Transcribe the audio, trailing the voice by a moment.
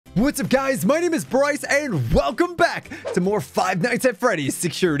What's up, guys? My name is Bryce, and welcome back to more Five Nights at Freddy's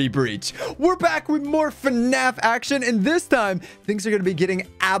Security Breach. We're back with more FNAF action, and this time, things are going to be getting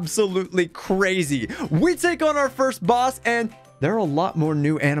absolutely crazy. We take on our first boss, and there are a lot more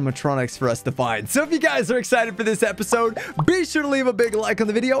new animatronics for us to find. So if you guys are excited for this episode, be sure to leave a big like on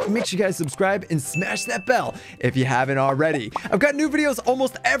the video, and make sure you guys subscribe and smash that bell if you haven't already. I've got new videos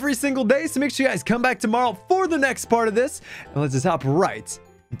almost every single day, so make sure you guys come back tomorrow for the next part of this, and let's just hop right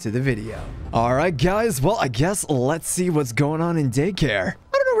into the video. All right, guys. Well, I guess let's see what's going on in daycare.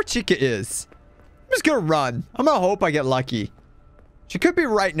 I don't know where Chica is. I'm just gonna run. I'm gonna hope I get lucky. She could be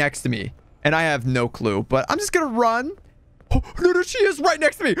right next to me, and I have no clue, but I'm just gonna run. Oh, no, she is right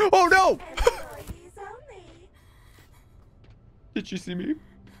next to me. Oh, no. Did she see me?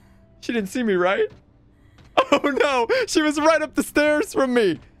 She didn't see me, right? Oh, no. She was right up the stairs from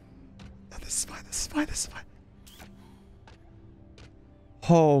me. No, this is fine. This is fine. This is fine.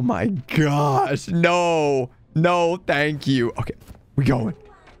 Oh my gosh. No. No, thank you. Okay, we going.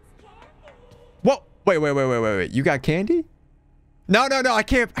 Whoa. Wait. You got candy? No. I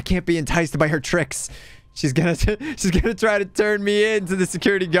can't be enticed by her tricks. She's gonna try to turn me into the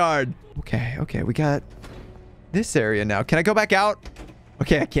security guard. Okay. We got this area now. Can I go back out?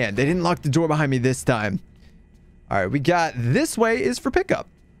 Okay, I can. They didn't lock the door behind me this time. All right, we got this way is for pickup.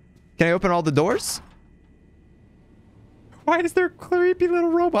 Can I open all the doors? Why is there a creepy little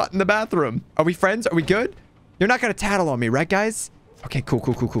robot in the bathroom? Are we friends? Are we good? You're not going to tattle on me, right, guys? Okay, cool.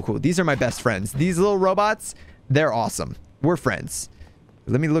 These are my best friends. These little robots, they're awesome. We're friends.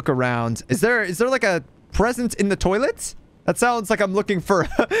 Let me look around. Is there like a present in the toilet? That sounds like I'm looking for...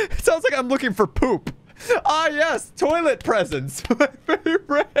 It sounds like I'm looking for poop. Ah, yes. Toilet presents. My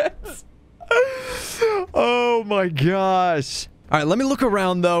favorites. Oh, my gosh. All right, let me look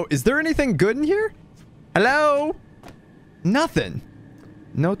around, though. Is there anything good in here? Hello? Nothing.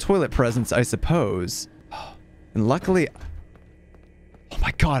 No toilet presents, I suppose. And luckily... Oh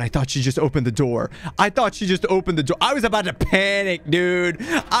my god, I thought she just opened the door. I was about to panic, dude.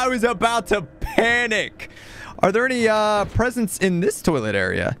 I was about to panic. Are there any presents in this toilet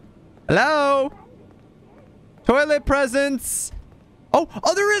area? Hello? Toilet presents. Oh,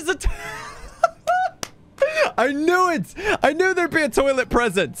 there is a... I knew it. I knew there'd be a toilet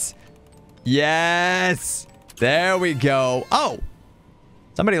present. Yes. There we go. Oh,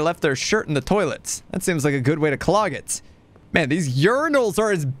 somebody left their shirt in the toilets. That seems like a good way to clog it. Man, these urinals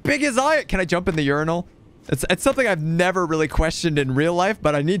are as big as I... Can I jump in the urinal? It's something I've never really questioned in real life,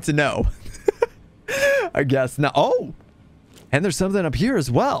 but I need to know. I guess now. Oh, and there's something up here as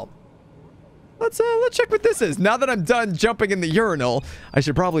well. Let's check what this is. Now that I'm done jumping in the urinal, I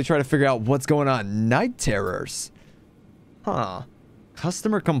should probably try to figure out what's going on. Night terrors. Huh.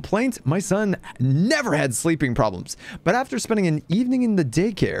 Customer complaint. My son never had sleeping problems, but after spending an evening in the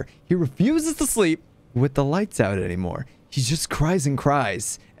daycare, he refuses to sleep with the lights out anymore. He just cries and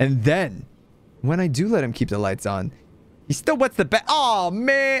cries. And then, when I do let him keep the lights on, he still wets the bed. Oh,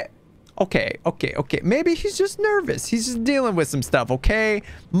 man. Okay. Maybe he's just nervous. He's just dealing with some stuff, okay?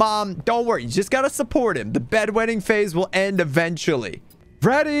 Mom, don't worry. You just gotta support him. The bedwetting phase will end eventually.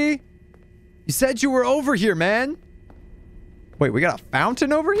 Freddy! You said you were over here, man. Wait, we got a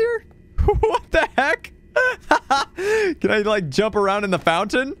fountain over here? What the heck? Can I, like, jump around in the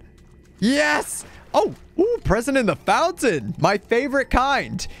fountain? Yes! Oh, ooh, present in the fountain. My favorite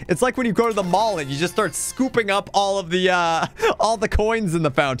kind. It's like when you go to the mall and you just start scooping up all the coins in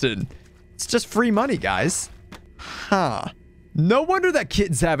the fountain. It's just free money, guys. Huh. No wonder that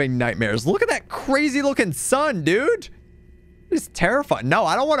kid's having nightmares. Look at that crazy looking sun, dude. It's terrifying. No,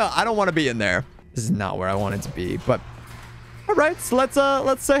 I don't want to be in there. This is not where I want it to be, but all right, so let's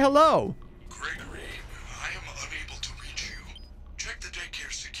say hello. Gregory, I am unable to reach you. Check the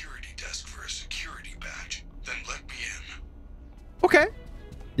daycare security desk for a security badge, then let me in. Okay.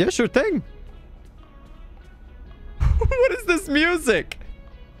 Yeah, sure thing. What is this music?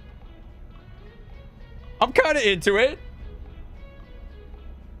 I'm kind of into it.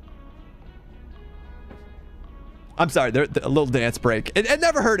 I'm sorry, they're a little dance break. It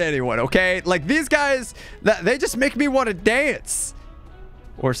never hurt anyone, okay? Like, these guys, they just make me want to dance.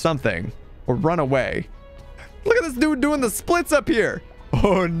 Or something. Or run away. Look at this dude doing the splits up here.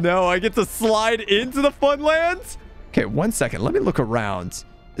 Oh, no. I get to slide into the fun lands? Okay, 1 second. Let me look around.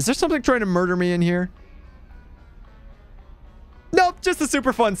 Is there something trying to murder me in here? Nope, just a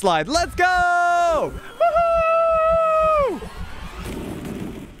super fun slide. Let's go! Woohoo!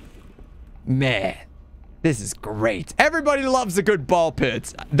 Man. This is great. Everybody loves a good ball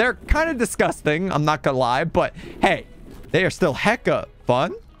pit. They're kind of disgusting, I'm not gonna lie, but hey, they are still hecka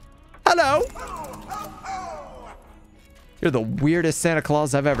fun. Hello. You're the weirdest Santa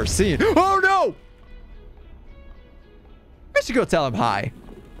Claus I've ever seen. Oh, no! I should go tell him hi.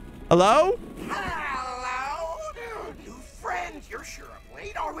 Hello? Hello? New friends, you're sure I'm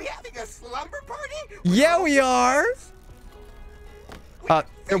late. Are we having a slumber party? Yeah, we are.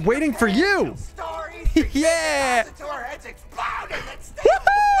 They're waiting for you. Yeah. Woohoo!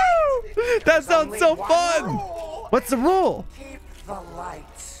 That sounds so fun. What's the rule? Keep the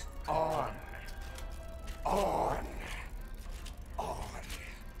lights on. On. On.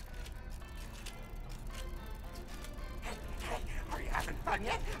 Hey, are you having fun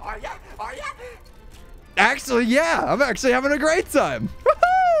yet? Are ya? Are ya? Actually, yeah. I'm actually having a great time.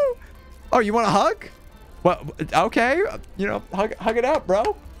 Woohoo! Oh, you want a hug? Well, okay. You know, hug it out,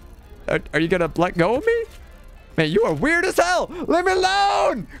 bro. Are you gonna let go of me? Man, you are weird as hell. Leave me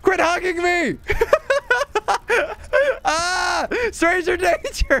alone. Quit hugging me. Ah, stranger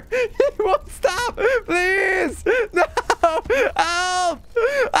danger. He won't stop. Please. No. Help.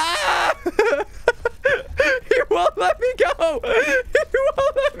 Ah. He won't let me go. He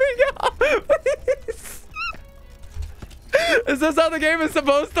won't let me go. Please. Is this how the game is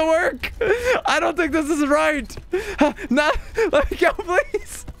supposed to work? I don't think this is right. No, let me go,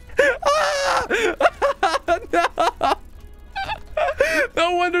 please. Ah! No.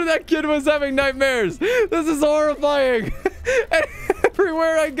 No wonder that kid was having nightmares. This is horrifying. And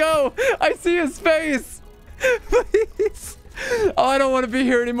everywhere I go, I see his face. Please. Oh, I don't want to be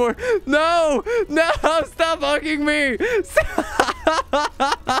here anymore. No, no, stop hugging me. Stop.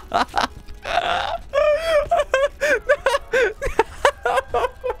 No.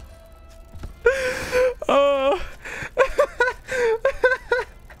 Oh.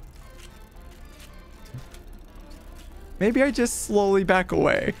 Maybe I just slowly back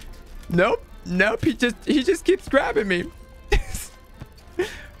away. Nope. Nope. He just keeps grabbing me.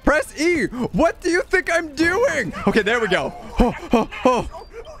 Press E. What do you think I'm doing? Okay, there we go. Oh, oh, oh.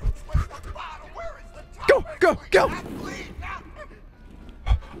 Go, go, go.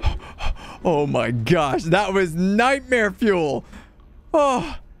 Oh my gosh, that was nightmare fuel.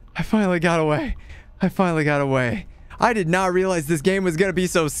 Oh, I finally got away. I finally got away. I did not realize this game was gonna be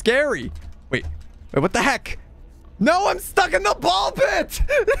so scary. Wait, what the heck? No, I'm stuck in the ball pit.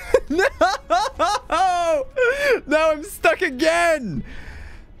 No, now I'm stuck again.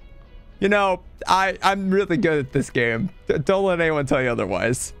 You know, I'm really good at this game. Don't let anyone tell you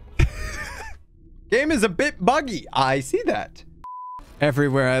otherwise. Game is a bit buggy. I see that.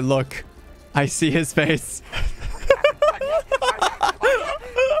 Everywhere I look, I see his face.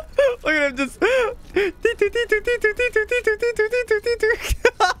 Look at him just.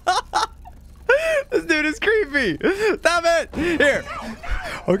 This dude is creepy. Stop it. Here.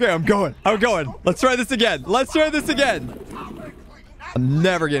 Okay, I'm going. Let's try this again. I'm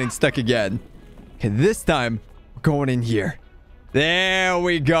never getting stuck again. Okay, this time, we're going in here. There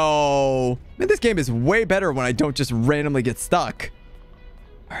we go. Man, this game is way better when I don't just randomly get stuck.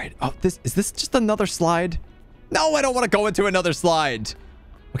 All right. Oh, is this just another slide? No, I don't want to go into another slide.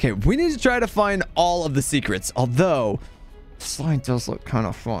 Okay, we need to try to find all of the secrets. Although, the slide does look kind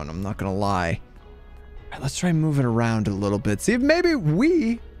of fun. I'm not going to lie. All right, let's try moving around a little bit. See if maybe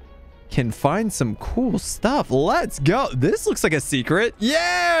we can find some cool stuff. Let's go. This looks like a secret.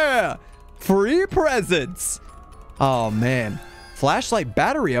 Yeah! Free presents. Oh, man. Flashlight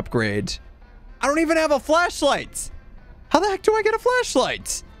battery upgrade. I don't even have a flashlight. How the heck do I get a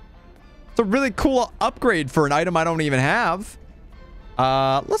flashlight? It's a really cool upgrade for an item I don't even have.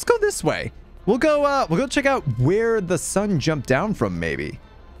 Let's go this way. We'll go check out where the sun jumped down from, maybe.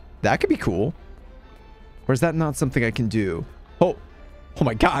 That could be cool. Or is that not something I can do? Oh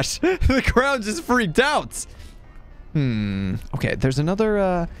my gosh. The crowd just freaked out. Okay, there's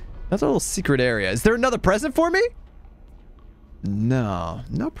another little secret area. Is there another present for me? No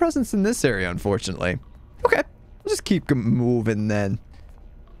presents in this area, unfortunately. Okay, we'll just keep moving then.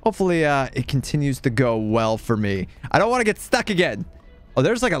 Hopefully, it continues to go well for me. I don't want to get stuck again. Oh,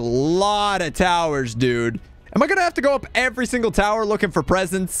 there's like a lot of towers, dude. Am I going to have to go up every single tower looking for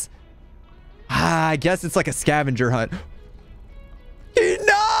presents? I guess it's like a scavenger hunt. He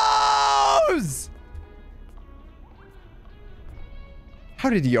knows! How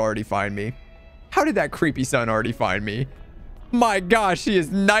did he already find me? How did that creepy son already find me? My gosh, he is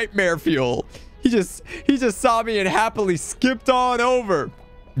nightmare fuel. He just saw me and happily skipped on over.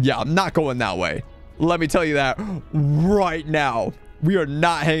 Yeah, I'm not going that way. Let me tell you that right now. We are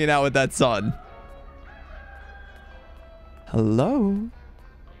not hanging out with that son. Hello?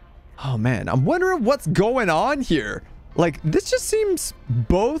 Oh, man. I'm wondering what's going on here. Like, this just seems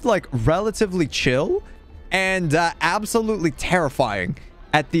both, like, relatively chill and absolutely terrifying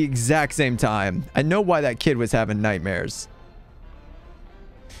at the exact same time. I know why that kid was having nightmares.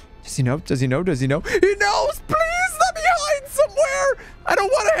 Does he know? Does he know? Does he know? He knows! Please let me hide somewhere! I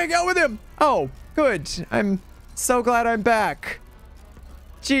don't want to hang out with him! Oh, good. I'm so glad I'm back.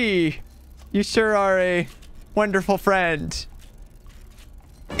 Gee, you sure are a wonderful friend.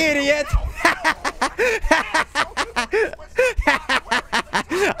 Idiot!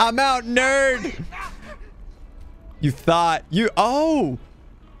 I'm out, nerd! You thought you... Oh!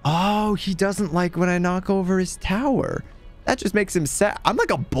 Oh, he doesn't like when I knock over his tower. That just makes him sad. I'm like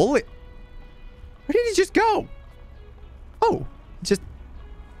a bullet. Where did he just go? Oh, just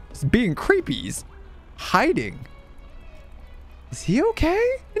being creepy. He's hiding. Is he okay?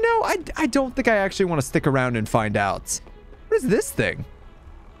 You know, I don't think I actually want to stick around and find out. What is this thing?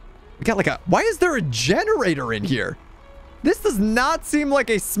 We got like a... Why is there a generator in here? This does not seem like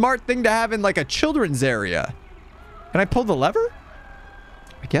a smart thing to have in like a children's area. Can I pull the lever?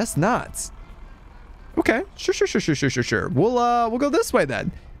 I guess not. Okay, sure. We'll go this way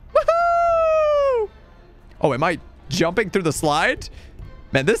then. Woohoo! Oh, am I jumping through the slide?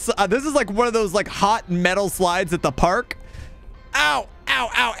 Man, this is like one of those like hot metal slides at the park. Ow, ow,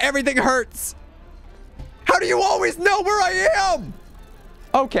 ow! Everything hurts. How do you always know where I am?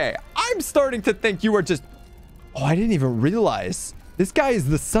 Okay, I'm starting to think you are just... Oh, I didn't even realize. This guy is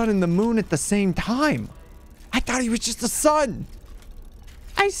the sun and the moon at the same time. I thought he was just the sun.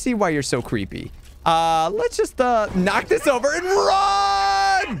 I see why you're so creepy. Let's just knock this over and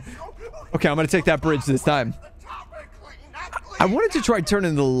run! Okay, I'm gonna take that bridge this time. I wanted to try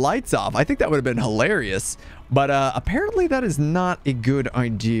turning the lights off. I think that would have been hilarious. But apparently that is not a good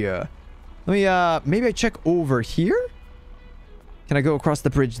idea. Let me, maybe I check over here? Can I go across the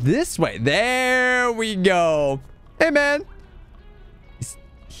bridge this way? There we go. Hey, man. Is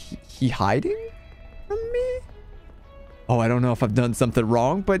he hiding from me? Oh, I don't know if I've done something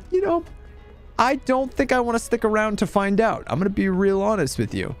wrong, but, you know, I don't think I want to stick around to find out. I'm going to be real honest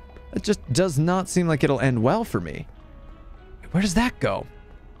with you. It just does not seem like it'll end well for me. Where does that go?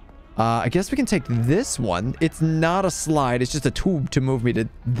 I guess we can take this one. It's not a slide. It's just a tube to move me to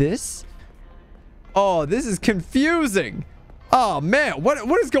this. Oh, this is confusing. Oh, man.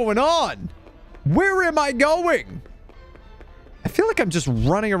 What is going on? Where am I going? I feel like I'm just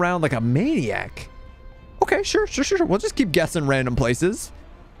running around like a maniac. Okay, sure. We'll just keep guessing random places.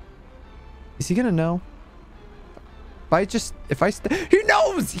 Is he gonna know? He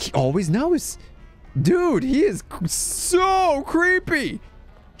knows! He always knows. Dude, he is so creepy.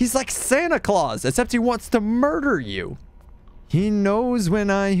 He's like Santa Claus, except he wants to murder you. He knows when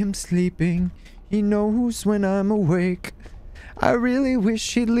I am sleeping. He knows when I'm awake. I really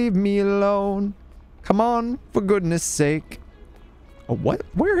wish he'd leave me alone. Come on, for goodness sake. Oh, what?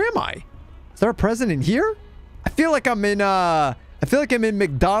 Where am I? Is there a present in here? I feel like I'm in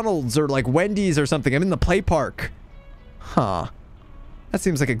McDonald's or like Wendy's or something. I'm in the play park. Huh. That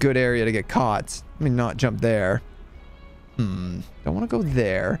seems like a good area to get caught. Let me not jump there. Don't want to go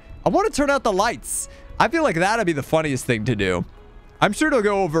there. I want to turn out the lights. I feel like that'd be the funniest thing to do. I'm sure it'll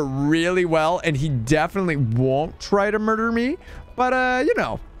go over really well, and he definitely won't try to murder me. But, you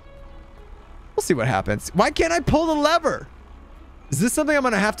know, we'll see what happens. Why can't I pull the lever? Is this something I'm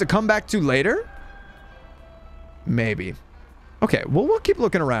going to have to come back to later? Maybe. Okay, well, we'll keep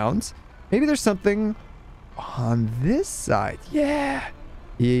looking around. Maybe there's something on this side. Yeah.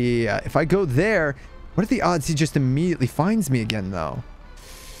 If I go there, what are the odds he just immediately finds me again, though?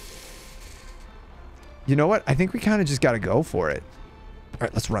 You know what? I think we kind of just got to go for it. All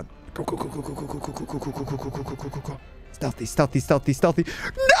right, let's run. Go. Stealthy.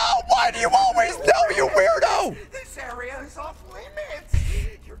 No! Why do you always know, you weirdo? This area is off limits.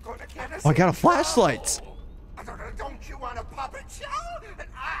 You're gonna get us. Oh, I got a flashlight. Don't you want a puppet show?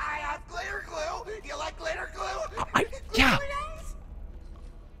 I have glitter glue. You like glitter glue? Yeah.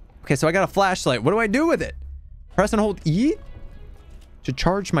 Okay, so I got a flashlight. What do I do with it? Press and hold E to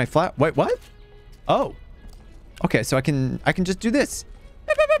charge my flash. Wait, what? Oh. Okay, so I can just do this.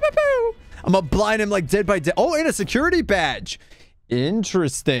 I'm gonna blind him like Dead by Dead. Oh, and a security badge.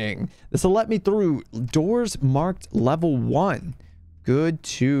 Interesting. This will let me through doors marked level 1. Good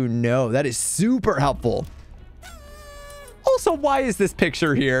to know. That is super helpful. Also, why is this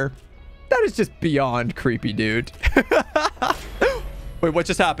picture here? That is just beyond creepy, dude. Wait, what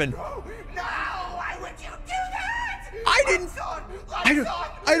just happened? No, why would you do that? I didn't.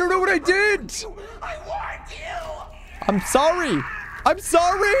 I don't know what I did. I warned you. I'm sorry. I'm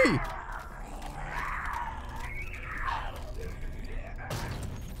sorry.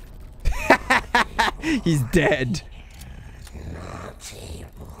 He's dead. Naughty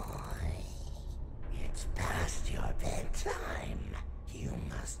boy. It's past your bedtime. You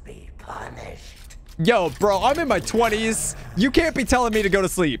must be punished. Yo, bro, I'm in my 20s. You can't be telling me to go to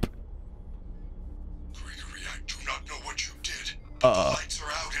sleep. The lights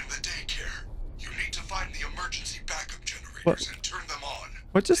are out in the daycare. You need to find the emergency backup generators and turn them on.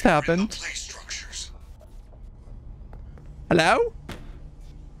 What just They're in happened? the play structures. Hello?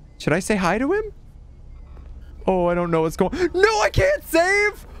 Should I say hi to him? Oh, I don't know what's going... No, I can't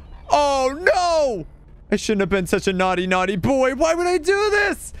save! Oh, no! I shouldn't have been such a naughty, naughty boy. Why would I do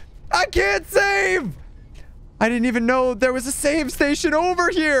this? I can't save! I didn't even know there was a save station over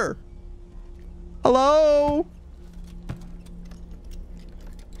here. Hello?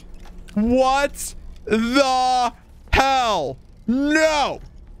 What the hell? No!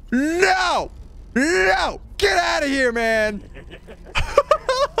 No! No! Get out of here, man!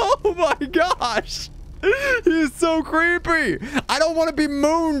 Oh my gosh! He's so creepy! I don't want to be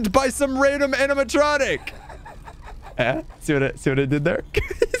mooned by some random animatronic! See what I did there?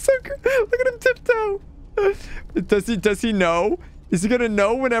 He's so creepy. Look at him tiptoe! Does he know? Is he gonna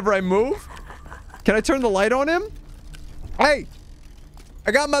know whenever I move? Can I turn the light on him? Hey!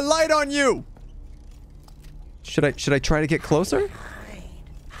 I got my light on you! Should I try to get closer?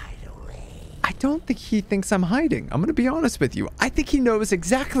 I don't think he thinks I'm hiding. I'm gonna be honest with you. I think he knows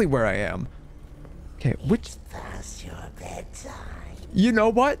exactly where I am. Okay, which... You know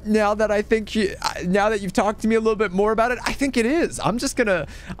what? Now that you've talked to me a little bit more about it, I think it is. I'm gonna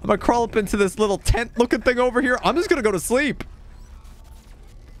crawl up into this little tent looking thing over here. I'm just gonna go to sleep.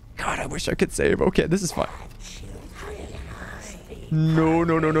 God, I wish I could save. Okay, this is fine.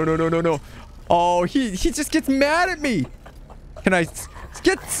 No. Oh, he just gets mad at me. Can I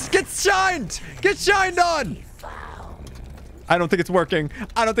get shined? Get shined on. I don't think it's working.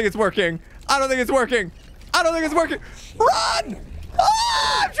 I don't think it's working. Run!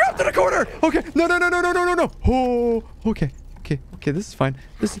 Ah, I'm trapped in a corner. Okay. No. Oh, okay. This is fine.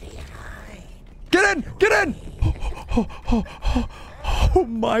 Get in. Oh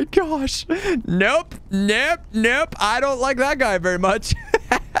my gosh. Nope. I don't like that guy very much.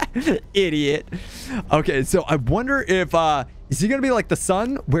 Idiot. Okay, so I wonder if is he gonna be like the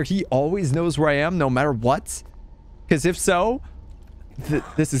sun where he always knows where I am no matter what? Because if so,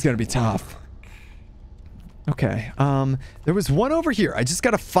 this is gonna be tough. Okay, there was one over here. I just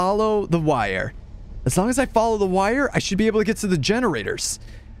gotta follow the wire. As long as I follow the wire, I should be able to get to the generators.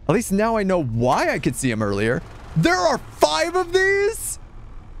 At least now I know why I could see him earlier. There are 5 of these?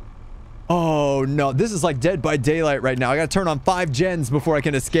 Oh no, this is like Dead by Daylight right now. I gotta turn on 5 gens before I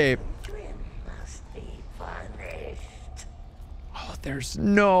can escape. Oh, there's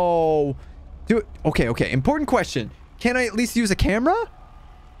no... Dude, okay. Important question. Can I at least use a camera?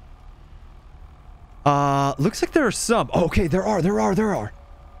 Looks like there are some. Oh, okay, there are.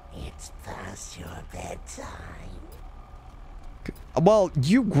 It's past your bedtime. Well,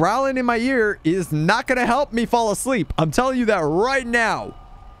 you growling in my ear is not gonna help me fall asleep. I'm telling you that right now.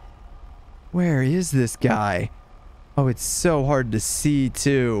 Where is this guy? Oh, it's so hard to see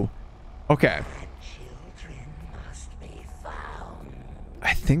too. Okay.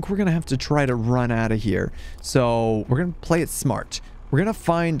 I think we're gonna have to try to run out of here. So we're gonna play it smart. We're gonna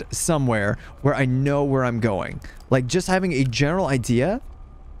find somewhere where I know where I'm going. Like just having a general idea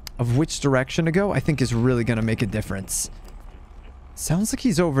of which direction to go, I think is really gonna make a difference. Sounds like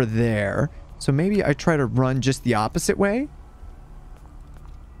he's over there. So maybe I try to run just the opposite way.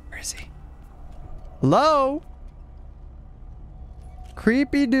 Where is he? Hello?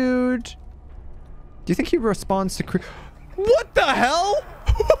 Creepy dude. Do you think he responds to What the hell?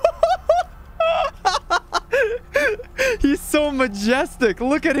 He's so majestic.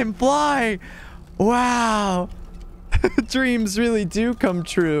 Look at him fly. Wow. Dreams really do come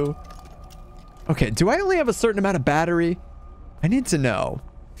true. Okay, do I only have a certain amount of battery? I need to know.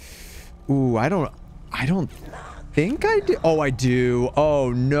 Ooh, I don't think I do. Oh, I do.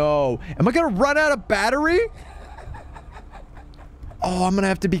 Oh, no. Am I going to run out of battery? Oh, I'm going to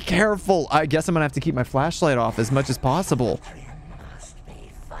have to be careful. I guess I'm going to have to keep my flashlight off as much as possible.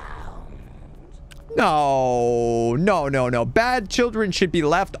 No. Bad children should be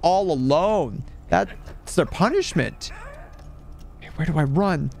left all alone. That's their punishment. Hey, where do I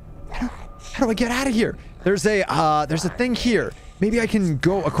run? How do I get out of here? There's a thing here. Maybe I can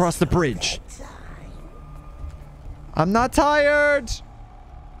go across the bridge. I'm not tired.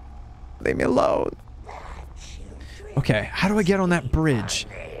 Leave me alone. Okay, how do I get on that bridge?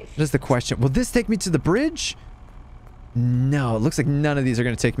 That is the question. Will this take me to the bridge? No, it looks like none of these are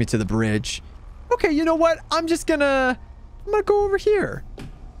going to take me to the bridge. Okay, you know what? I'm gonna go over here.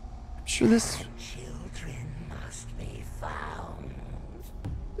 I'm sure this... Children must be found.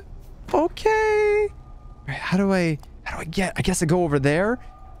 Okay. All right, how do I get... I guess I go over there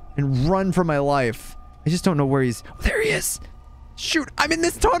and run for my life. I just don't know where he's... Oh, there he is. Shoot, I'm in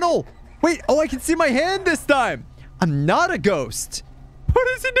this tunnel. Wait, oh, I can see my hand this time. I'm not a ghost. What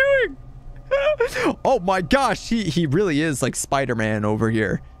is he doing? Oh my gosh, he really is like Spider-Man over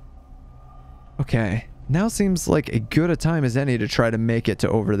here. Okay, now seems like a good a time as any to try to make it to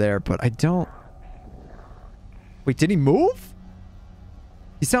over there, but I don't... Wait, did he move?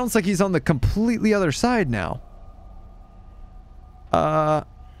 He sounds like he's on the completely other side now.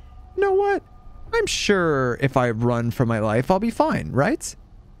 You know what? I'm sure if I run for my life, I'll be fine, right?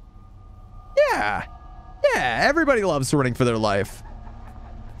 Yeah. Yeah, everybody loves running for their life.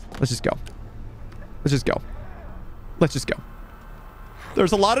 Let's just go. Let's just go. Let's just go.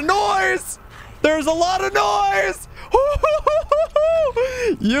 There's a lot of noise! There's a lot of noise!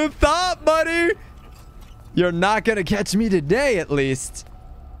 You thought, buddy? You're not gonna catch me today, at least.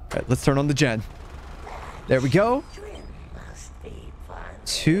 All right, let's turn on the gen. There we go.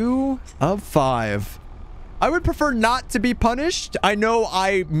 2 of 5. I would prefer not to be punished. I know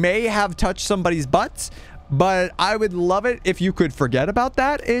I may have touched somebody's butt, but I would love it if you could forget about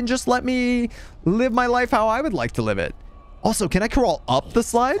that and just let me live my life how I would like to live it. Also, can I crawl up the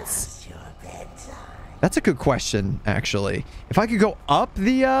slides? That's a good question, actually. If I could go up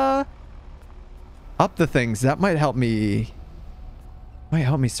the things, that might help me. Might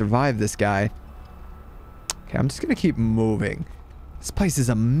help me survive this guy. Okay, I'm just gonna keep moving. This place is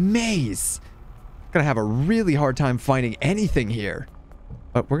a maze. I'm gonna have a really hard time finding anything here.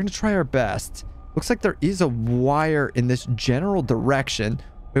 But we're gonna try our best. Looks like there is a wire in this general direction.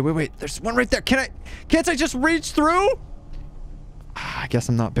 Wait. There's one right there. Can't I just reach through? I guess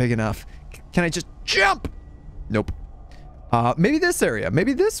I'm not big enough. Can I just jump? Nope. Maybe this area.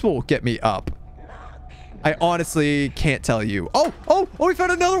 Maybe this will get me up. I honestly can't tell you. Oh, we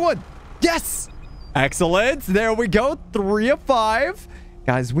found another one. Yes. Excellent. There we go. 3 of 5.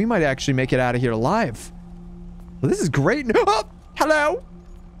 Guys, we might actually make it out of here alive. Well, this is great. Oh, hello.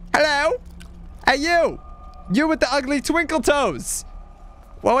 Hello. Hey, you. You with the ugly twinkle toes.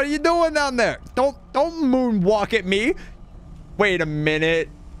 Well, what are you doing down there? Don't moonwalk at me. Wait a minute.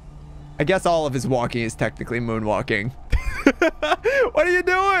 I guess all of his walking is technically moonwalking. What are you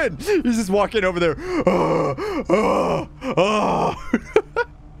doing? He's just walking over there.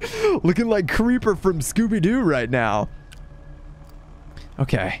 Looking like Creeper from Scooby-Doo right now.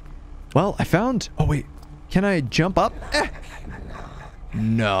 Okay. Well, I found... Oh, wait. Can I jump up?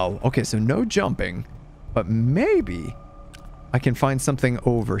 No. Okay, so no jumping. But maybe I can find something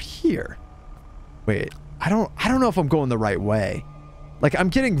over here. Wait. I don't know if I'm going the right way. Like, I'm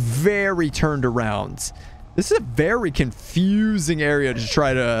getting very turned around. This is a very confusing area to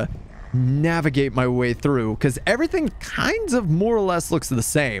try to navigate my way through, because everything kind of more or less looks the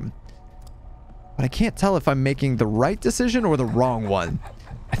same. But I can't tell if I'm making the right decision or the wrong one.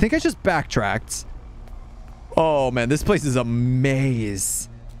 I think I just backtracked. Oh, man, this place is a maze.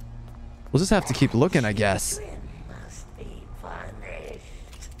 We'll just have to keep looking, I guess.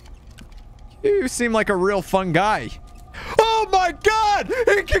 You seem like a real fun guy. Oh my god!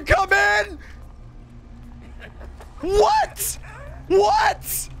 He can come in! What?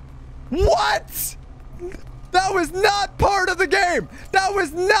 What? What? That was not part of the game! That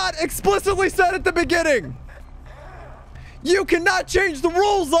was not explicitly said at the beginning! You cannot change the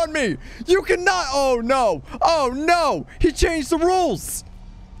rules on me! You cannot... Oh no! Oh no! He changed the rules!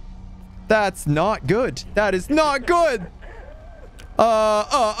 That's not good. That is not good!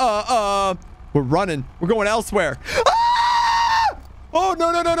 We're running. We're going elsewhere. Ah! Oh,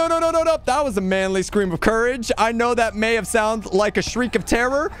 no. That was a manly scream of courage. I know that may have sounded like a shriek of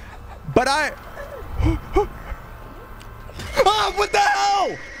terror, but I... Ah, what the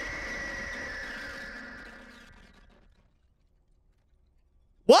hell?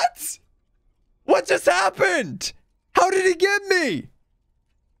 What? What just happened? How did he get me?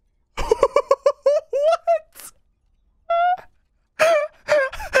 What?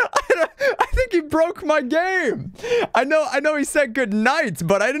 I think he broke my game. I know he said good night,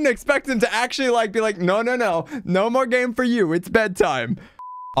 but I didn't expect him to actually be like, no more game for you. It's bedtime.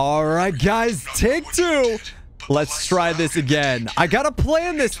 All right, guys, take 2. Let's try this again. I got a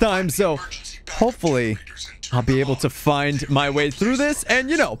plan this time, so hopefully I'll be able to find my way through this and,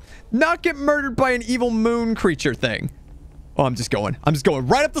 not get murdered by an evil moon creature thing. Oh, I'm just going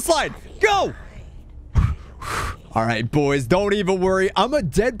right up the slide. Go. All right, boys, don't even worry. I'm a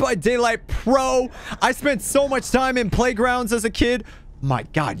Dead by Daylight pro. I spent so much time in playgrounds as a kid. My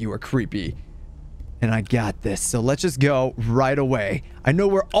God, you are creepy. And I got this, so let's just go right away. I know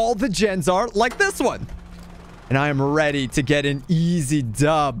where all the gens are, like this one. And I am ready to get an easy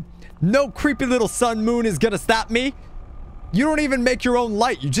dub. No creepy little sun moon is gonna stop me. You don't even make your own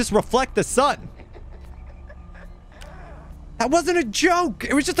light. You just reflect the sun. That wasn't a joke.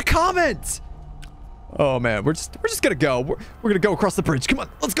 It was just a comment. Oh man, we're just gonna go. We're gonna go across the bridge. Come on,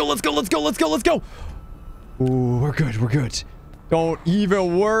 let's go, let's go, let's go, let's go, let's go. Ooh, we're good, we're good. Don't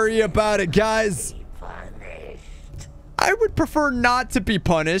even worry about it, guys. I would prefer not to be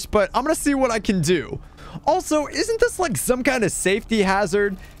punished, but I'm gonna see what I can do. Also, isn't this like some kind of safety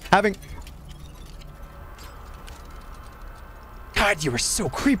hazard? Having... God, you are so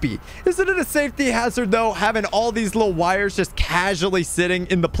creepy. Isn't it a safety hazard, though, having all these little wires just casually sitting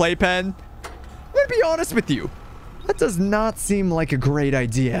in the playpen? I'm gonna be honest with you. That does not seem like a great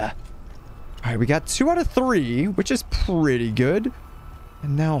idea. All right, we got 2 out of 3, which is pretty good.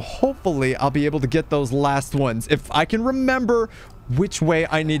 And now, hopefully, I'll be able to get those last ones if I can remember which way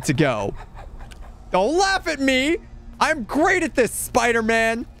I need to go. Don't laugh at me. I'm great at this,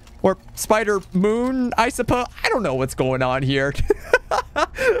 Spider-Man. Or Spider-Moon, I suppose. I don't know what's going on here.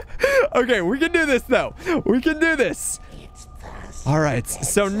 Okay, we can do this, though. We can do this. All right,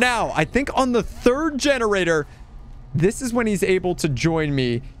 so now, I think on the 3rd generator, this is when he's able to join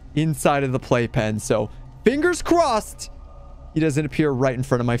me inside of the playpen. So, fingers crossed, he doesn't appear right in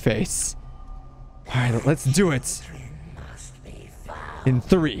front of my face. All right, let's do it. In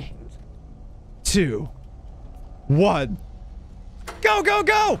 3, 2, 1. Go, go,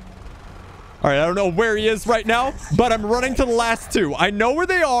 go! All right, I don't know where he is right now, but I'm running to the last 2. I know where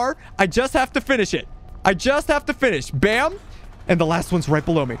they are. I just have to finish it. I just have to finish. Bam! And the last one's right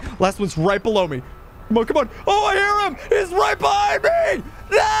below me. Last one's right below me. Come on, come on. Oh, I hear him! He's right behind me!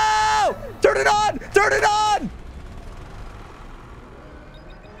 No! Turn it on! Turn it on!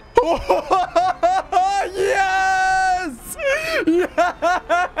 Yes!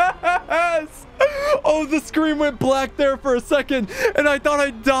 Yes! Oh, the screen went black there for a second, and I thought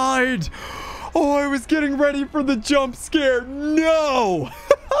I died. Oh, I was getting ready for the jump scare. No!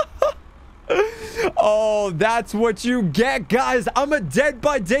 Oh, that's what you get, guys. I'm a Dead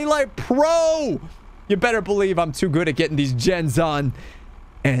by Daylight pro. You better believe I'm too good at getting these gens on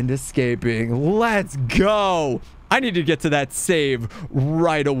and escaping. Let's go. I need to get to that save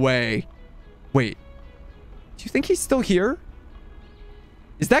right away. Wait, do you think he's still here?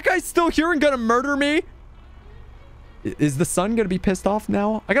 Is that guy still here and gonna murder me? Is the sun gonna be pissed off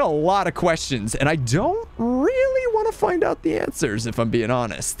now? I got a lot of questions and I don't really want to find out the answers if I'm being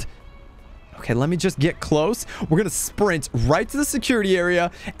honest. Okay, let me just get close. We're gonna sprint right to the security area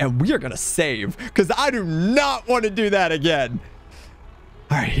and we are gonna save because I do not want to do that again.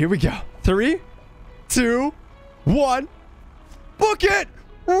 All right, here we go. 3, 2, 1. Book it!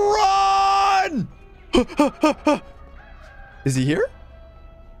 Run! Is he here?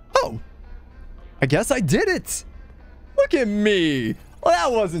 Oh, I guess I did it. Look at me. Well,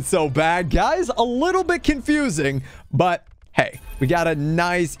 that wasn't so bad, guys. A little bit confusing, but hey, we got a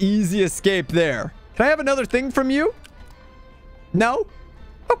nice, easy escape there. Can I have another thing from you? No?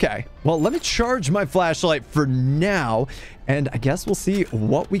 Okay. Well, let me charge my flashlight for now, and I guess we'll see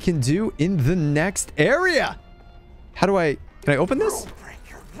what we can do in the next area. How do I... Can I open this?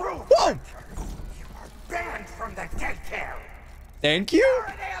 Whoa! You are banned from the daycare. Thank you.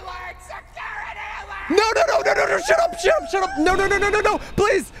 Security alert! Security alert! No, no, no, no, no, no, shut up, shut up, shut up. No, no, no, no, no, no.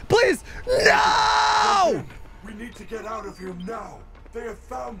 Please, please. No! We need to get out of here now. They have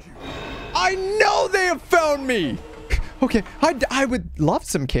found you. I know they have found me. Okay, I would love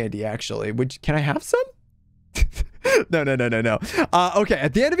some candy, actually. Can I have some? No, no, no, no, no. Okay,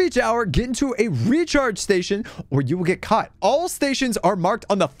 at the end of each hour, get into a recharge station or you will get caught. All stations are marked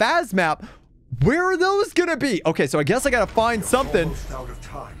on the Faz map. Where are those gonna be? Okay, so I guess I gotta find something. Almost out of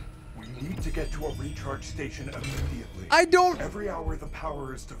time. We need to get to a recharge station immediately. I don't... Every hour the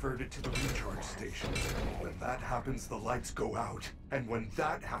power is diverted to the recharge station. When that happens, the lights go out. And when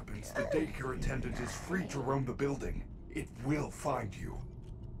that happens, the daycare attendant is free to roam the building. It will find you.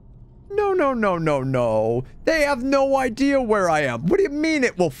 No, no, no, no, no. They have no idea where I am. What do you mean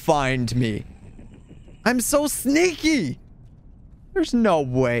it will find me? I'm so sneaky. There's no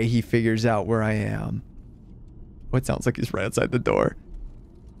way he figures out where I am. Oh, it sounds like he's right outside the door.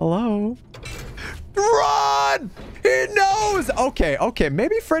 Hello? Run! He knows! Okay, okay.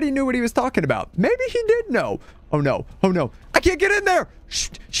 Maybe Freddy knew what he was talking about. Maybe he did know. Oh, no. Oh, no. I can't get in there! Shh,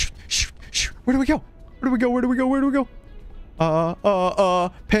 shh, shh, shh. Where do we go? Where do we go? Where do we go? Where do we go?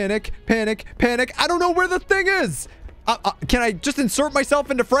 Panic, panic, panic. I don't know where the thing is. Can I just insert myself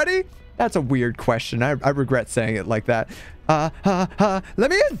into Freddy? That's a weird question. I regret saying it like that. Let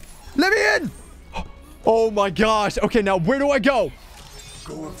me in. Let me in. Oh my gosh. Okay, now where do I go?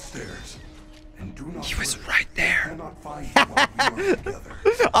 Go upstairs. And do not... He was right there. I cannot find you while we are together.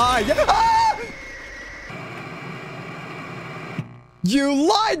 Yeah. Ah! You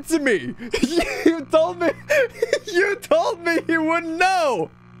lied to me. You told me. You told me he wouldn't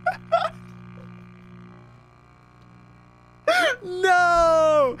know.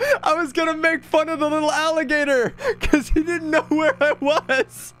 I was gonna make fun of the little alligator because he didn't know where I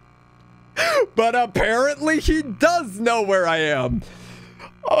was. But apparently he does know where I am.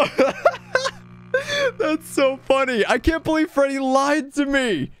 Oh, that's so funny. I can't believe Freddy lied to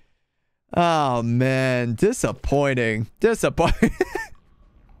me. Oh, man. Disappointing. Disappointing.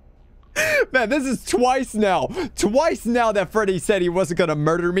 Man, this is twice now. Twice now that Freddy said he wasn't going to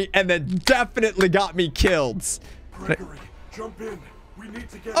murder me and then definitely got me killed. Gregory, jump in. We need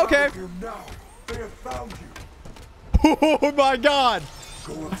to get out of here now. They have found you. Oh, my God.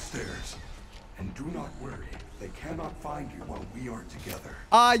 Go upstairs. And do not worry. They cannot find you while we are together.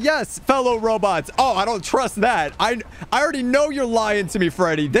 Yes, fellow robots. Oh, I don't trust that. I already know you're lying to me,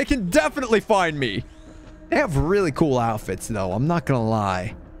 Freddy. They can definitely find me. They have really cool outfits, though. I'm not gonna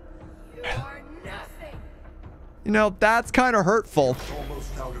lie. You are nothing. You know, that's kind of hurtful. We're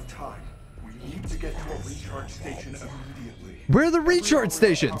almost out of time. We need to get to a recharge station immediately. Where are the recharge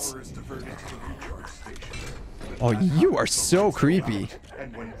stations? Power is diverted to the recharge station. Oh, you are so creepy.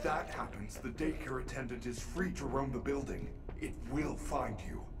 And when that happens, the daycare attendant is free to roam the building. It will find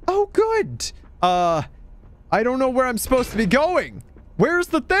you. Oh, good. I don't know where I'm supposed to be going. Where's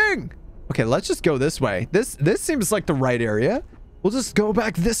the thing? Okay, let's just go this way. This seems like the right area. We'll just go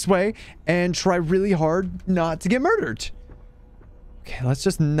back this way and try really hard not to get murdered. Okay, let's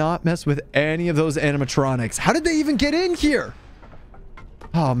just not mess with any of those animatronics. How did they even get in here?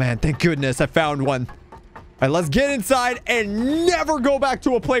 Oh, man, thank goodness I found one. All right, let's get inside and never go back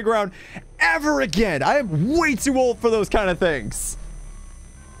to a playground ever again. I am way too old for those kind of things.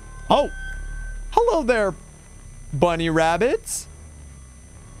 Oh, hello there, bunny rabbits.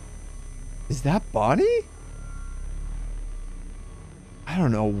 Is that Bonnie? I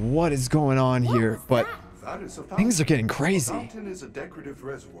don't know what is going on here, but things are getting crazy. A fountain is a decorative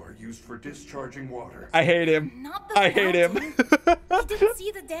reservoir used for discharging water. I hate him. Not the I hate him. You didn't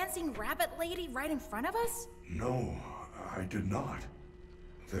see the dancing rabbit lady right in front of us? No, I did not.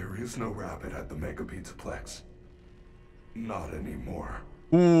 There is no rabbit at the Mega Pizzaplex. Not anymore.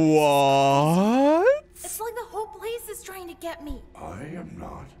 What? It's like the whole place is trying to get me. I am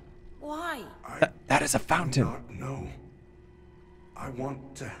not. Why? That is a fountain. I do not know. I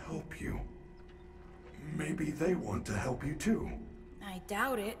want to help you. Maybe they want to help you too. I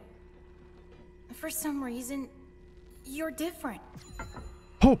doubt it. For some reason, you're different.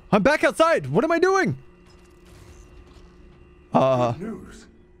 Oh, I'm back outside. What am I doing? Good news.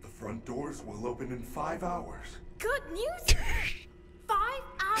 The front doors will open in 5 hours. Good news? 5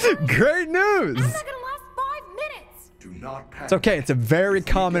 hours? Great news. I'm not gonna last 5 minutes. Do not panic. It's okay. It's a very If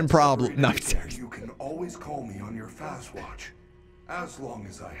we common get problem. No, separated again, you can always call me on your fast watch. As long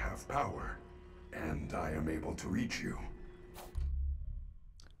as I have power. And I am able to reach you.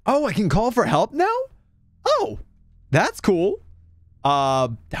 Oh, I can call for help now? Oh, that's cool.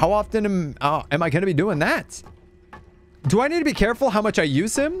 How often am I going to be doing that? Do I need to be careful how much I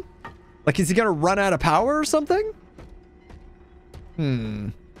use him? Like, is he going to run out of power or something?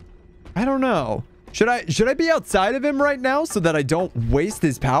 I don't know. Should I be outside of him right now so that I don't waste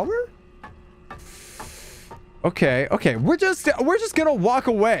his power? Okay, we're just gonna walk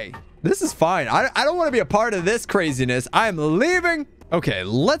away. This is fine. I don't want to be a part of this craziness. I'm leaving. Okay,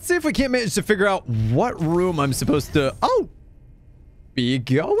 let's see if we can't manage to figure out what room I'm supposed to be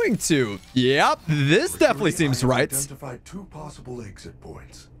going to. Yep, this definitely seems right. Identified 2 possible exit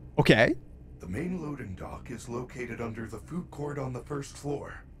points. Okay. The main loading dock is located under the food court on the 1st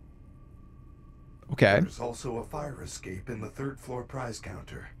floor. Okay. There's also a fire escape in the 3rd floor prize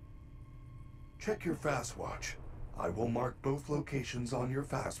counter. Check your fast watch. I will mark both locations on your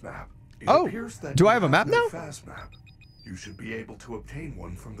fast map. It appears that do you I have a map no now? Fast map. You should be able to obtain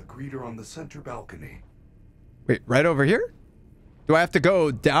one from the greeter on the center balcony. Wait, right over here? Do I have to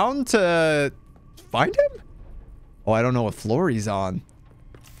go down to find him? Oh, I don't know what floor he's on.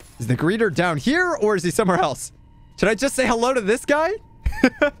 Is the greeter down here or is he somewhere else? Should I just say hello to this guy?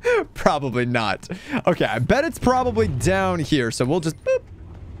 Probably not. Okay, I bet it's probably down here. So we'll just boop.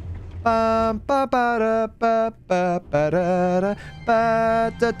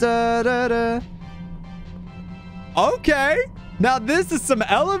 Okay, now this is some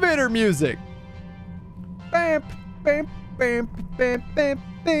elevator music.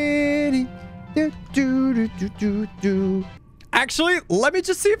 Actually, let me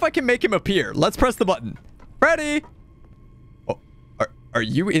just see if I can make him appear. Let's press the button. Freddy! Oh, are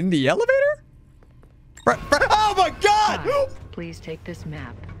you in the elevator? Oh my God! Hi, please take this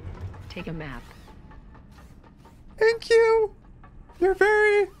map. Take a map. Thank you. You're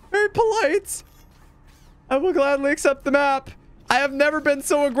very, very polite. I will gladly accept the map. I have never been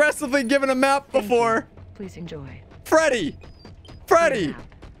so aggressively given a map before. Please enjoy. Freddy!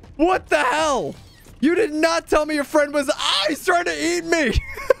 What the hell? You did not tell me your friend was... Ah, he's trying to eat me.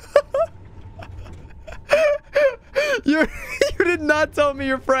 You did not tell me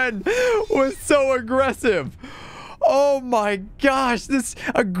your friend was so aggressive. Oh my gosh, this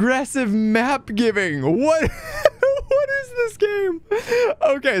aggressive map giving. What is this game?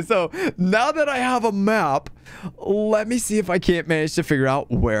 Okay, so now that I have a map, let me see if I can't manage to figure out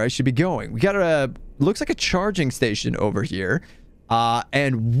where I should be going. We got a, looks like a charging station over here.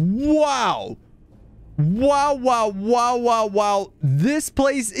 And wow. Wow. This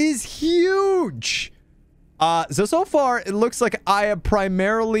place is huge. So far, it looks like I have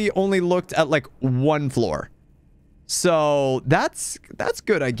primarily only looked at like one floor. So that's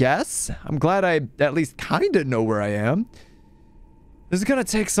good, I guess. I'm glad I at least kind of know where I am. This is going to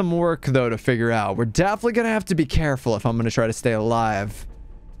take some work, though, to figure out. We're definitely going to have to be careful if I'm going to try to stay alive.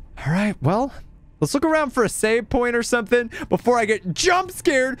 All right, well, let's look around for a save point or something before I get jump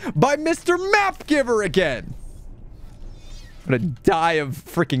scared by Mr. Map Giver again. I'm going to die of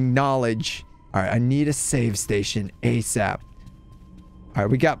freaking knowledge. All right, I need a save station ASAP. All right,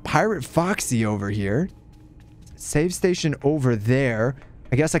 we got Pirate Foxy over here. Save station over there.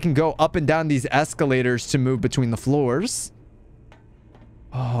 I guess I can go up and down these escalators to move between the floors.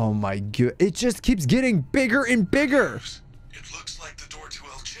 Oh my god. It just keeps getting bigger and bigger. It looks like the door to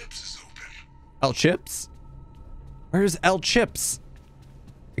El Chips is open. El Chips? Where's El Chips?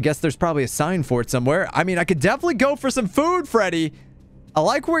 I guess there's probably a sign for it somewhere. I mean, I could definitely go for some food, Freddy. I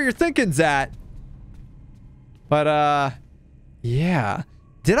like where your thinking's at. But, yeah.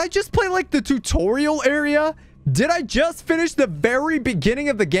 Did I just play, like, the tutorial area? Did I just finish the very beginning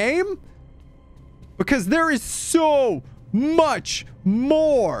of the game? Because there is so much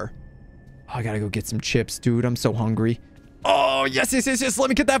more. Oh, I gotta go get some chips, dude. I'm so hungry. Oh, yes. Let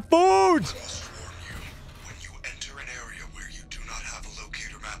me get that food. I must warn you, when you enter an area where you do not have a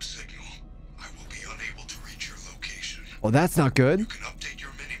locator map signal, I will be unable to reach your location. Well, that's not good. You can update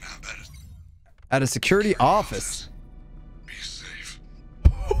your minimap At a security office. Be safe.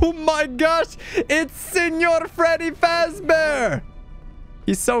 Oh my gosh, it's Senor Freddy Fazbear.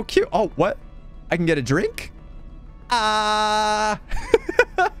 He's so cute. Oh, what? I can get a drink?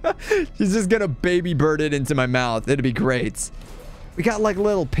 She's just gonna baby bird it into my mouth. It'd be great. We got like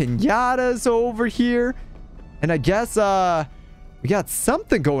little piñatas over here. And I guess, we got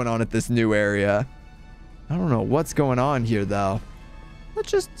something going on at this new area. I don't know what's going on here, though.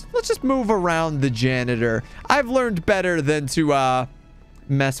 Let's just move around the janitor. I've learned better than to,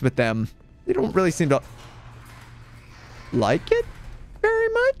 mess with them. They don't really seem to like it very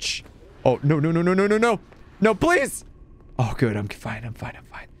much. Oh, no. No, please. Oh, good. I'm fine.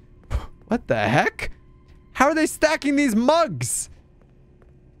 What the heck? How are they stacking these mugs?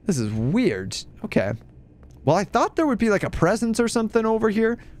 This is weird. Okay. Well, I thought there would be like a presence or something over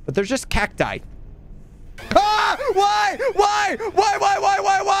here, but there's just cacti. Ah! Why?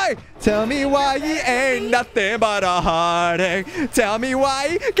 Tell me why you ain't nothing but a heartache. Tell me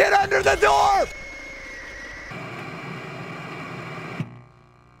why. Get under the door.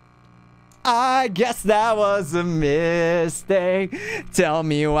 I guess that was a mistake. Tell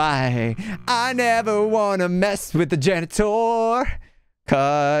me why. I never want to mess with the janitor.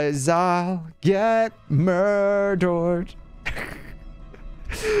 'Cause I'll get murdered.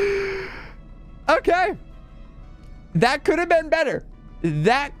 Okay. That could have been better.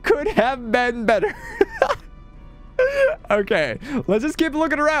 Okay. Let's just keep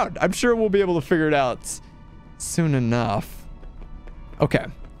looking around. I'm sure we'll be able to figure it out soon enough. Okay.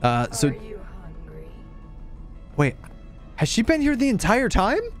 So... Are you hungry? Wait. Has she been here the entire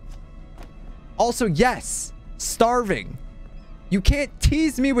time? Also, yes. Starving. You can't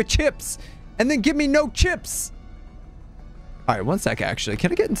tease me with chips and then give me no chips. All right, one sec, actually.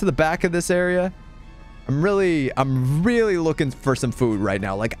 Can I get into the back of this area? I'm really looking for some food right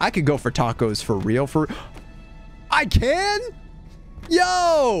now. Like, I could go for tacos for real. I can?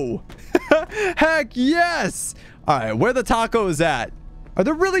 Yo! Heck yes! All right, where the tacos at? Are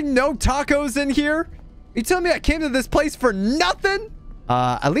there really no tacos in here? You telling me I came to this place for nothing?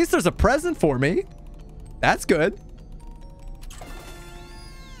 At least there's a present for me. That's good.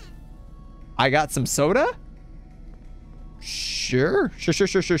 I got some soda? Sure.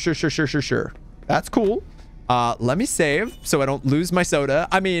 That's cool. Let me save so I don't lose my soda.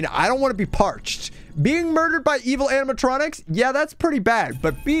 I mean, I don't want to be parched. Being murdered by evil animatronics? Yeah, that's pretty bad.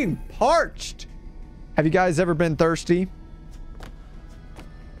 But being parched? Have you guys ever been thirsty?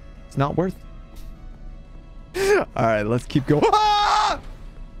 It's not worth it. All right, let's keep going. Ah!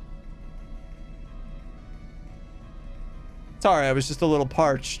 Sorry, I was just a little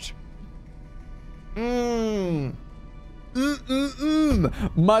parched.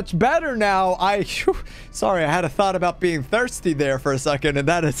 Much better now. Sorry, I had a thought about being thirsty there for a second, and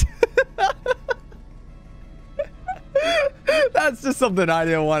that is... That's just something I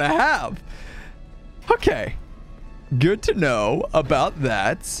didn't want to have. Okay. Good to know about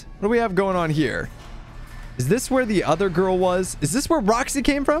that. What do we have going on here? Is this where the other girl was? Is this where Roxy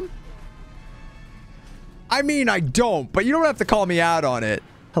came from? I mean, I don't, but you don't have to call me out on it.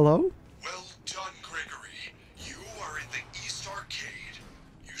 Hello? Well done, Gregory. You are in the East Arcade.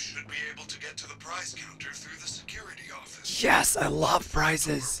 You should be able to get to the prize counter through the security office. Yes, I love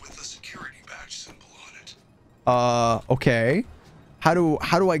prizes. With the security badge symbol on it. Okay. How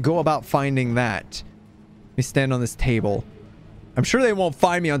do I go about finding that? Let me stand on this table. I'm sure they won't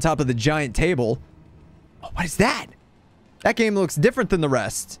find me on top of the giant table. Oh, what is that? That game looks different than the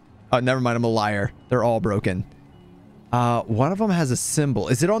rest. Oh, never mind. I'm a liar. They're all broken. One of them has a symbol.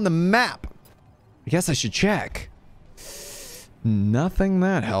 Is it on the map? I guess I should check. Nothing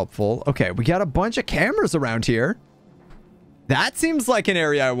that helpful. Okay, we got a bunch of cameras around here. That seems like an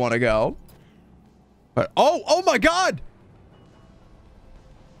area I want to go. But oh my God!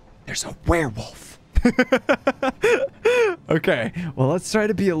 There's a werewolf. Okay, well, let's try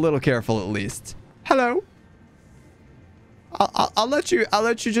to be a little careful at least. Hello. I'll let you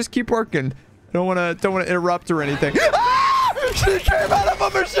just keep working. I don't want to interrupt or anything. Ah! She came out of a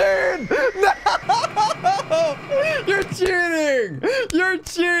machine. No! You're cheating. You're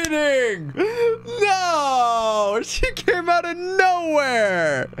cheating. No! She came out of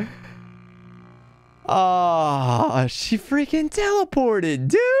nowhere. Ah, she freaking teleported,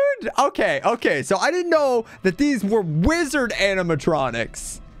 dude. Okay. So I didn't know that these were wizard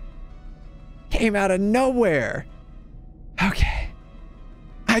animatronics. Came out of nowhere. Okay.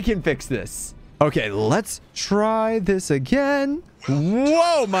 I can fix this. Okay, let's try this again.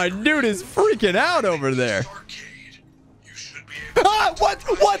 Whoa, my dude is freaking out over there. Ah, what?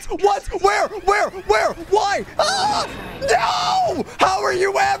 Where? Why? Ah, no! How are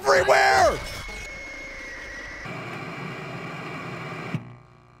you everywhere?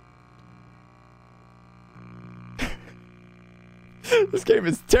 This game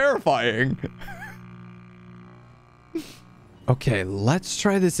is terrifying. Okay, let's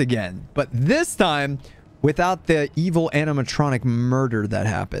try this again. But this time, without the evil animatronic murder that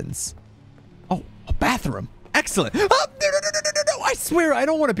happens. Oh, a bathroom. Excellent. Oh, no. I swear, I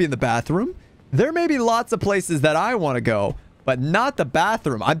don't want to be in the bathroom. There may be lots of places that I want to go, but not the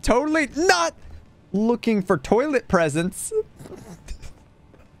bathroom. I'm totally not looking for toilet presents.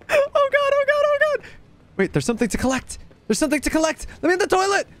 Oh, God. Wait, there's something to collect. Let me in the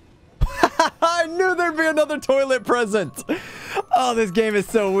toilet. I knew there'd be another toilet present. Oh, this game is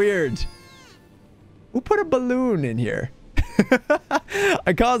so weird. Who put a balloon in here?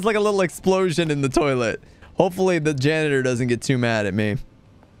 I caused like a little explosion in the toilet. Hopefully the janitor doesn't get too mad at me.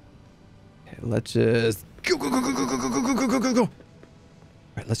 Okay, let's just go. All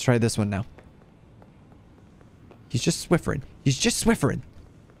right, let's try this one now. He's just swiffering.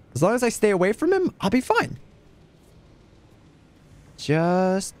 As long as I stay away from him, I'll be fine.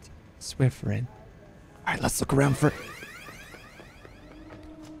 Just swiffering. All right, let's look around for...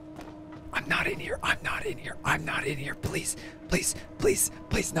 I'm not in here. Please,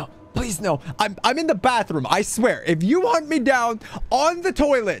 no. I'm in the bathroom. I swear. If you hunt me down on the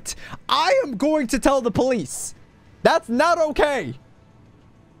toilet, I am going to tell the police. That's not okay.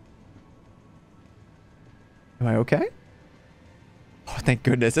 Am I okay? Oh, thank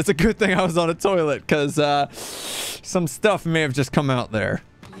goodness. It's a good thing I was on a toilet, because some stuff may have just come out there.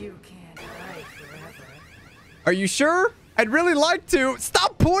 You can't hide forever. Are you sure? I'd really like to.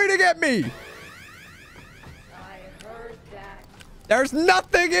 Stop pointing at me. I heard that. There's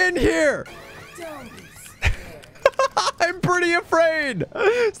nothing in here. Don't be scared. I'm pretty afraid.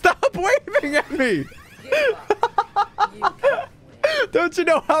 Stop waving at me. Give up. You can't win. Don't you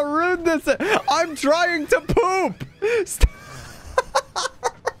know how rude this is? I'm trying to poop. Stop.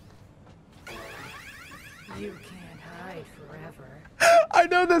 You can't hide forever. I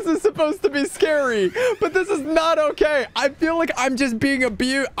know this is supposed to be scary, but this is not okay. I feel like I'm just being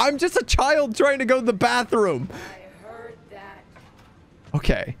abused. I'm just a child trying to go to the bathroom. I heard that.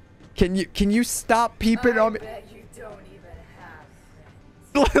 Okay. Can you stop peeping on me? I bet you don't even have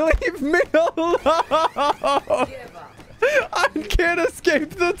friends. Leave me alone. Give up. I can't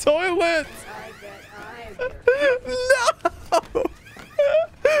escape the toilet. I bet I'm No.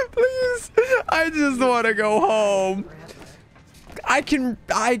 Please. I just want to go home. I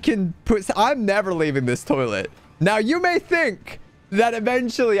can put... I'm never leaving this toilet. Now, you may think that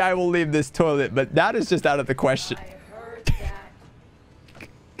eventually I will leave this toilet, but that is just out of the question. I heard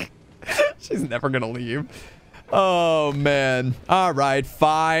that. She's never going to leave. Oh, man. All right,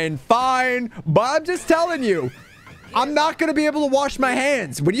 fine. But I'm just telling you, I'm not going to be able to wash my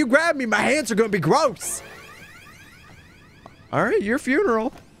hands. When you grab me, my hands are going to be gross. All right, your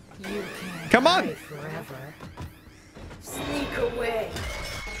funeral. You can't Come on. hide forever. Sneak away.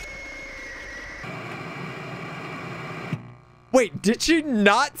 Wait, did she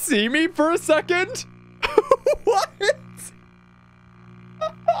not see me for a second? What?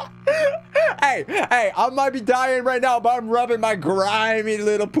 Hey, I might be dying right now, but I'm rubbing my grimy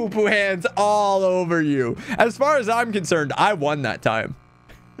little poo-poo hands all over you. As far as I'm concerned, I won that time.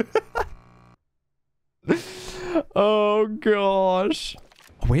 Oh, gosh.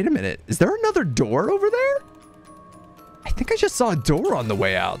 Wait a minute. Is there another door over there? I think I just saw a door on the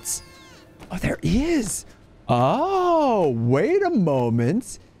way out. Oh, there is. Oh, wait a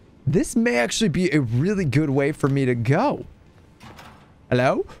moment. This may actually be a really good way for me to go.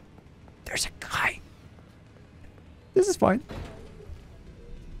 Hello? There's a guy. This is fine.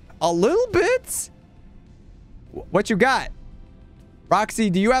 A little bit? What you got? Roxy,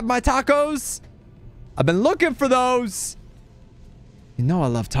 do you have my tacos? I've been looking for those. You know I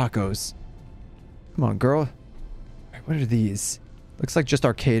love tacos. Come on, girl. Right, what are these? Looks like just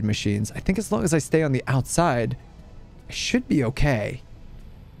arcade machines. I think as long as I stay on the outside, I should be okay.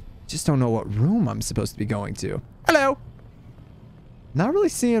 Just don't know what room I'm supposed to be going to. Hello. Not really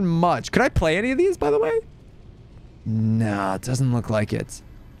seeing much. Could I play any of these, by the way? Nah, it doesn't look like it.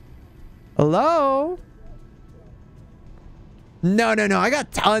 Hello? No. I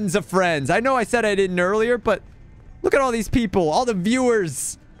got tons of friends. I know I said I didn't earlier, but look at all these people, all the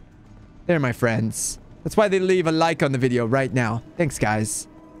viewers. They're my friends. That's why they leave a like on the video right now. Thanks, guys.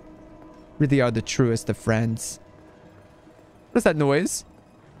 Really are the truest of friends. What is that noise?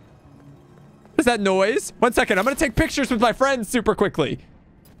 What is that noise? 1 second. I'm going to take pictures with my friends super quickly.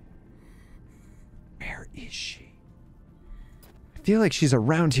 Where is she? I feel like she's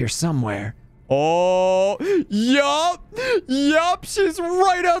around here somewhere. Oh, yup. She's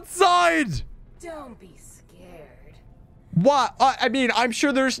right outside. Don't be scared. What? I mean, I'm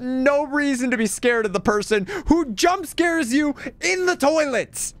sure there's no reason to be scared of the person who jump scares you in the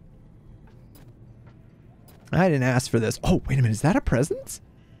toilets. I didn't ask for this. Oh, wait a minute. Is that a present?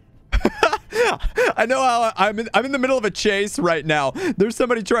 I know how I'm in the middle of a chase right now. There's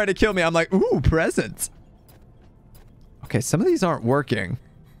somebody trying to kill me. I'm like, ooh, presents. Okay, some of these aren't working.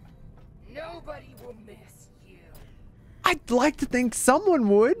 Nobody will miss you. I'd like to think someone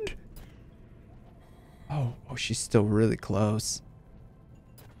would. Oh, she's still really close.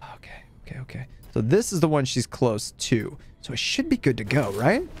 Okay. So this is the one she's close to. So it should be good to go,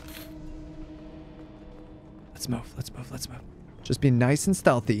 right? Let's move. Just be nice and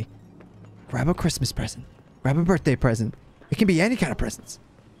stealthy. Grab a Christmas present. Grab a birthday present. It can be any kind of presents.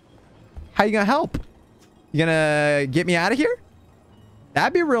 How you gonna help? You gonna get me out of here?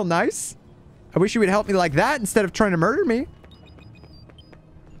 That'd be real nice. I wish you would help me like that instead of trying to murder me.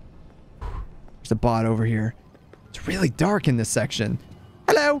 There's a bot over here. It's really dark in this section.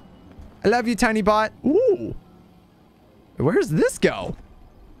 Hello. I love you, tiny bot. Ooh. Where does this go?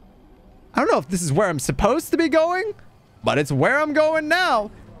 I don't know if this is where I'm supposed to be going, but it's where I'm going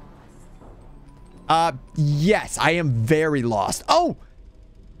now. Yes, I am very lost. Oh,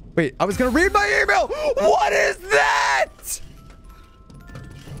 wait, I was gonna read my email. What is that?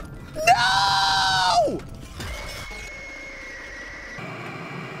 No!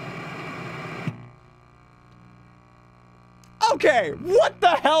 Okay, what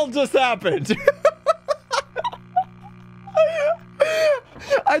the hell just happened?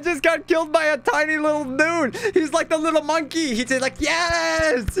 I just got killed by a tiny little dude. He's like the little monkey. He's like,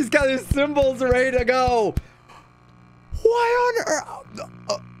 yes! He's got his symbols ready to go. Why on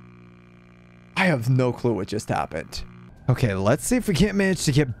earth? I have no clue what just happened. Okay, let's see if we can't manage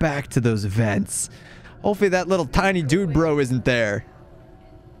to get back to those vents. Hopefully that little tiny dude bro isn't there.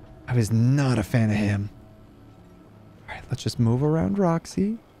 I was not a fan of him. All right, let's just move around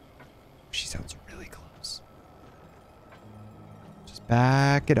Roxy. She sounds really close. Just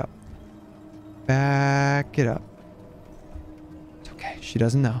back it up. Back it up. It's okay. She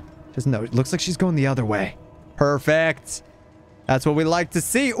doesn't know. Doesn't know. It looks like she's going the other way. Perfect. That's what we like to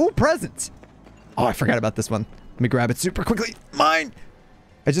see. Ooh, presents. Oh, I forgot about this one. Let me grab it super quickly. Mine.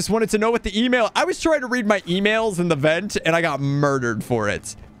 I just wanted to know what the email... I was trying to read my emails in the vent, and I got murdered for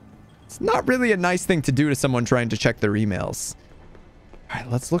it. It's not really a nice thing to do to someone trying to check their emails. All right,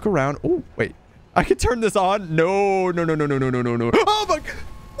 let's look around. Oh, wait. I can turn this on? No. Oh, my...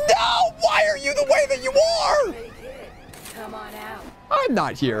 No! Why are you the way that you are? Hey, kid, come on out. I'm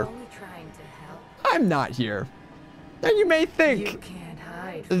not here. Only trying to help. I'm not here. Now you may think... You can't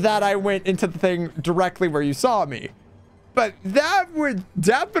hide that I went into the thing directly where you saw me. But that would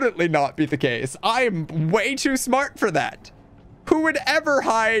definitely not be the case. I am way too smart for that. Who would ever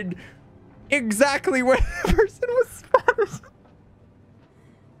hide exactly where the person was spotted?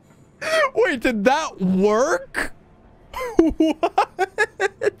 Wait, did that work?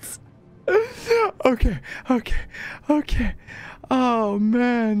 What? Okay. Oh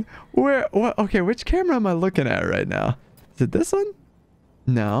man, where? What? Okay, which camera am I looking at right now? Is it this one?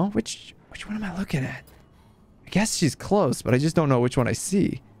 No. Which one am I looking at? I guess she's close, but I just don't know which one I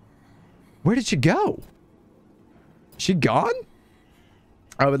see. Where did she go? Is she gone?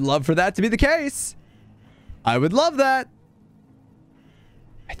 I would love for that to be the case. I would love that.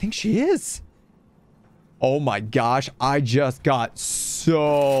 I think she is. Oh my gosh, I just got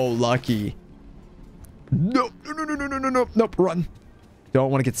so lucky. Nope, nope, run. Don't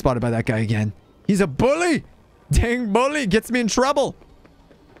want to get spotted by that guy again. He's a bully. Dang bully, gets me in trouble.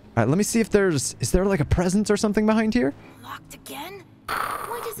 All right, let me see if is there like a presence or something behind here? Locked again?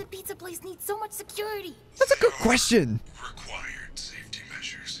 Why does a pizza place need so much security? That's a good question. Required safety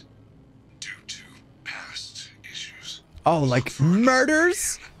measures due to past issues. Oh, like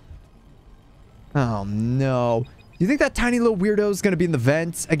murders? Oh no. You think that tiny little weirdo is going to be in the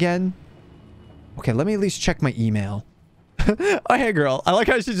vents again? Okay, let me at least check my email. Oh, hey girl. I like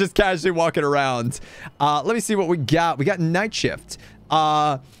how she's just casually walking around. Let me see what we got. We got night shift.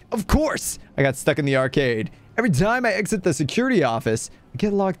 Of course, I got stuck in the arcade. Every time I exit the security office, I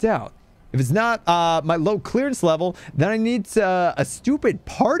get locked out. If it's not my low clearance level, then I need a stupid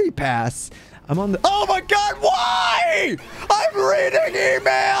party pass. I'm on the... Oh my god, why? I'm reading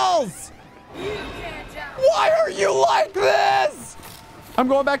emails! Why are you like this? I'm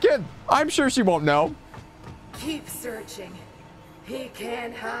going back in. I'm sure she won't know. Keep searching. He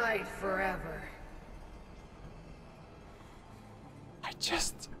can't hide forever. I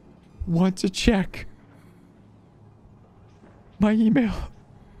just want to check my email.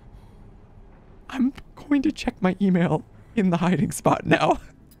 I'm going to check my email in the hiding spot now.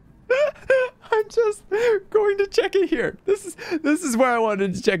 I'm just going to check it here. This is where I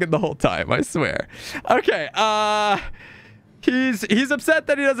wanted to check it the whole time, I swear. Okay, he's upset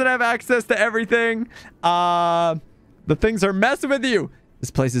that he doesn't have access to everything. The things are messing with you.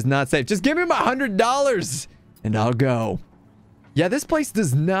 This place is not safe. Just give me my $100 and I'll go. Yeah, this place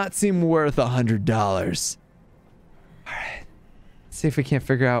does not seem worth $100. All right. Let's see if we can't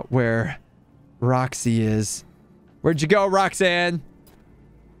figure out where Roxy is. Where'd you go, Roxanne?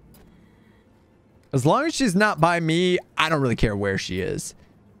 As long as she's not by me, I don't really care where she is.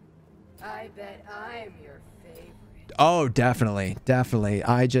 I bet I'm your favorite. Oh, definitely. Definitely.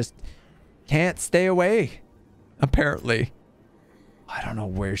 I just can't stay away, apparently. I don't know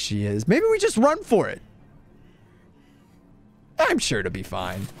where she is. Maybe we just run for it. I'm sure it'll be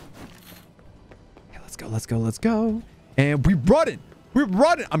fine. Okay, let's go. And we run it.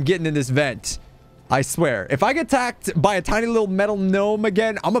 I'm getting in this vent. I swear. If I get attacked by a tiny little metal gnome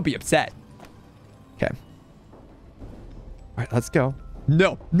again, I'm gonna be upset. Okay. All right, let's go.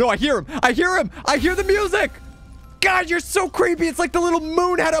 No, I hear him. I hear the music. God, you're so creepy. It's like the little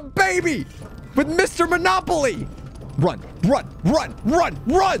moon had a baby with Mr. Monopoly. Run.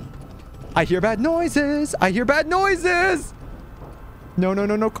 I hear bad noises. No.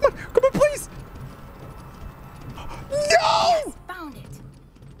 Come on, please. No! Found it.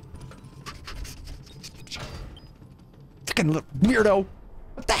 Fucking little weirdo.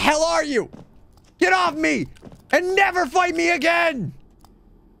 What the hell are you? Get off me and never fight me again.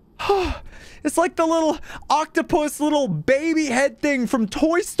 It's like the little octopus, little baby head thing from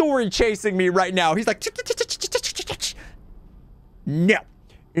Toy Story chasing me right now. He's like, no.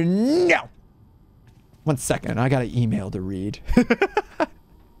 1 second. I got an email to read.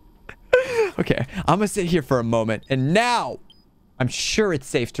 Okay, I'm gonna sit here for a moment, and now I'm sure it's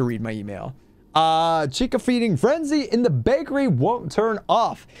safe to read my email. Chica feeding frenzy in the bakery won't turn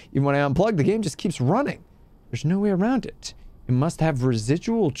off. Even when I unplug, the game just keeps running. There's no way around it. It must have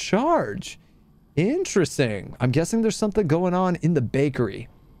residual charge. Interesting. I'm guessing there's something going on in the bakery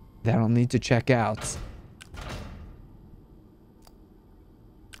that I'll need to check out.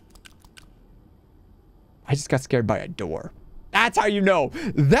 I just got scared by a door. That's how you know.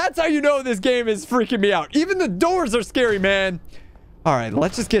 That's how you know this game is freaking me out. Even the doors are scary, man. All right,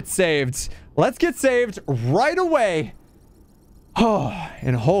 let's just get saved. Let's get saved right away. Oh,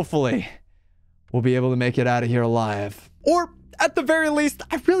 and hopefully we'll be able to make it out of here alive. Or at the very least,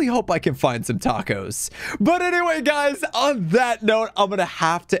 I really hope I can find some tacos. But anyway, guys, on that note, I'm going to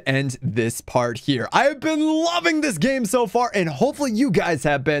have to end this part here. I have been loving this game so far, and hopefully you guys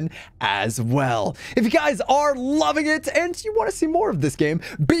have been as well. If you guys are loving it and you want to see more of this game,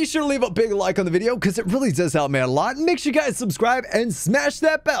 be sure to leave a big like on the video because it really does help me out a lot. Make sure you guys subscribe and smash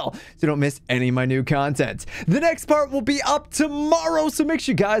that bell so you don't miss any of my new content. The next part will be up tomorrow, so make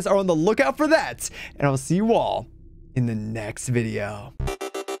sure you guys are on the lookout for that. And I'll see you all in the next video.